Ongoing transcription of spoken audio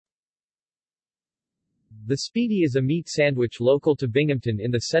The Spiedie is a meat sandwich local to Binghamton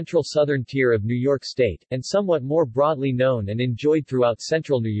in the central southern tier of New York State, and somewhat more broadly known and enjoyed throughout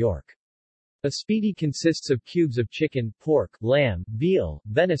central New York. A Spiedie consists of cubes of chicken, pork, lamb, veal,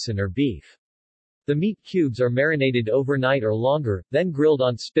 venison or beef. The meat cubes are marinated overnight or longer, then grilled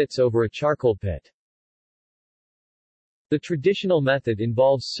on spits over a charcoal pit. The traditional method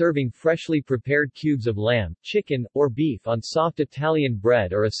involves serving freshly prepared cubes of lamb, chicken, or beef on soft Italian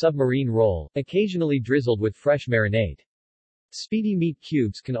bread or a submarine roll, occasionally drizzled with fresh marinade. Spiedie meat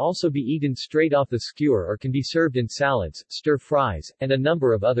cubes can also be eaten straight off the skewer or can be served in salads, stir-fries, and a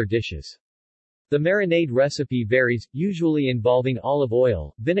number of other dishes. The marinade recipe varies, usually involving olive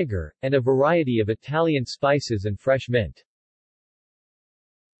oil, vinegar, and a variety of Italian spices and fresh mint.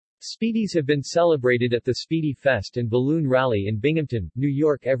 Spiedies have been celebrated at the Spiedie Fest and Balloon Rally in Binghamton, New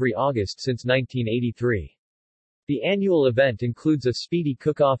York every August since 1983. The annual event includes a Spiedie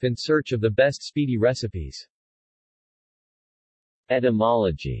cook-off in search of the best Spiedie recipes.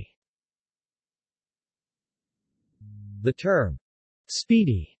 Etymology. The term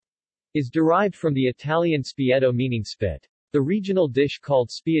Spiedie is derived from the Italian spieddo meaning spit. The regional dish called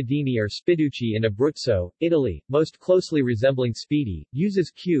spiedini or spiducci in Abruzzo, Italy, most closely resembling Spiedie,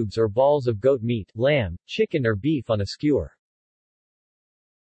 uses cubes or balls of goat meat, lamb, chicken or beef on a skewer.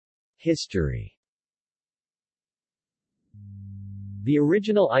 History. The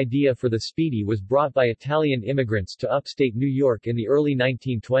original idea for the Spiedie was brought by Italian immigrants to upstate New York in the early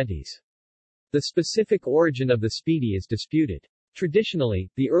 1920s. The specific origin of the Spiedie is disputed.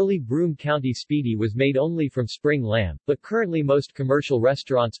 Traditionally, the early Broome County Spiedie was made only from spring lamb, but currently most commercial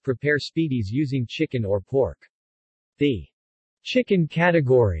restaurants prepare Spiedies using chicken or pork. The chicken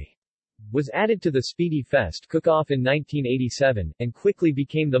category was added to the Spiedie Fest cook-off in 1987, and quickly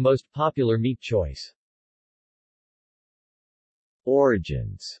became the most popular meat choice.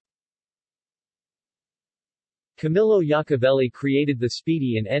 Origins. Camillo Iacobelli created the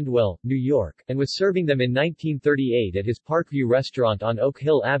Spiedie in Endwell, New York, and was serving them in 1938 at his Parkview restaurant on Oak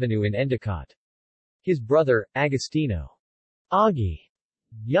Hill Avenue in Endicott. His brother, Agostino Augie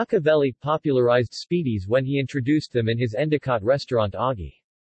Iacobelli, popularized Spiedies when he introduced them in his Endicott restaurant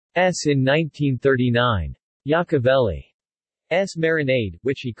Augie's in 1939. Iacobelli's marinade,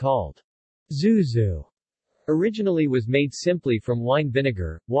 which he called Zuzu, originally was made simply from wine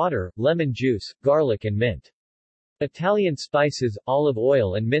vinegar, water, lemon juice, garlic and mint. Italian spices, olive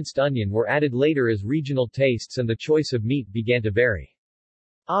oil and minced onion were added later as regional tastes and the choice of meat began to vary.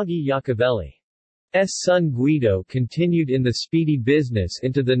 Augie Iacobelli's son Guido continued in the Spiedie business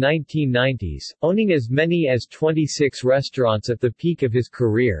into the 1990s, owning as many as 26 restaurants at the peak of his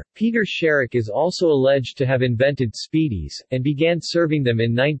career. Peter Sherrick is also alleged to have invented Spiedies, and began serving them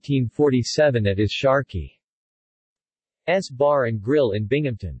in 1947 at his Sharky's Bar and Grill in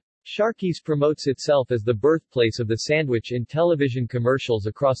Binghamton. Sharky's promotes itself as the birthplace of the sandwich in television commercials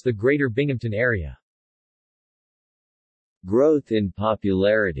across the greater Binghamton area. Growth in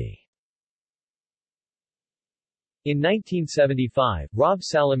popularity. In 1975, Rob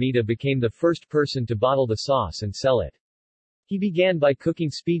Salamita became the first person to bottle the sauce and sell it. He began by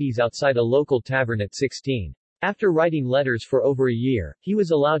cooking Spiedies outside a local tavern at 16. After writing letters for over a year, he was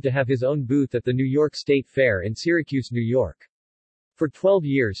allowed to have his own booth at the New York State Fair in Syracuse, New York. For 12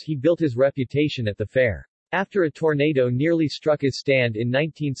 years he built his reputation at the fair. After a tornado nearly struck his stand in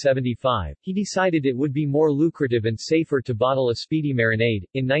 1975, he decided it would be more lucrative and safer to bottle a Spiedie marinade.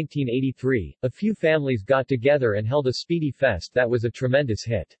 In 1983, a few families got together and held a Spiedie Fest that was a tremendous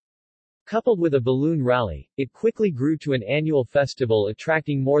hit. Coupled with a balloon rally, it quickly grew to an annual festival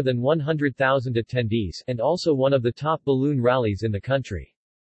attracting more than 100,000 attendees, and also one of the top balloon rallies in the country.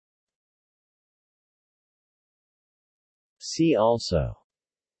 See also: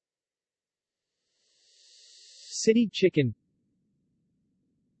 City chicken,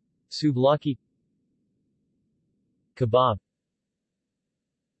 souvlaki, kebab,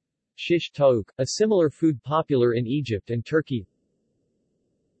 shish taouk, a similar food popular in Egypt and Turkey.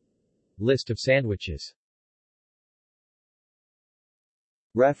 List of sandwiches.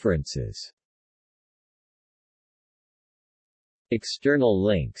 References. External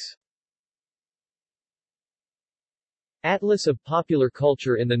links. Atlas of Popular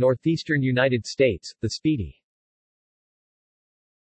Culture in the Northeastern United States, the Spiedie.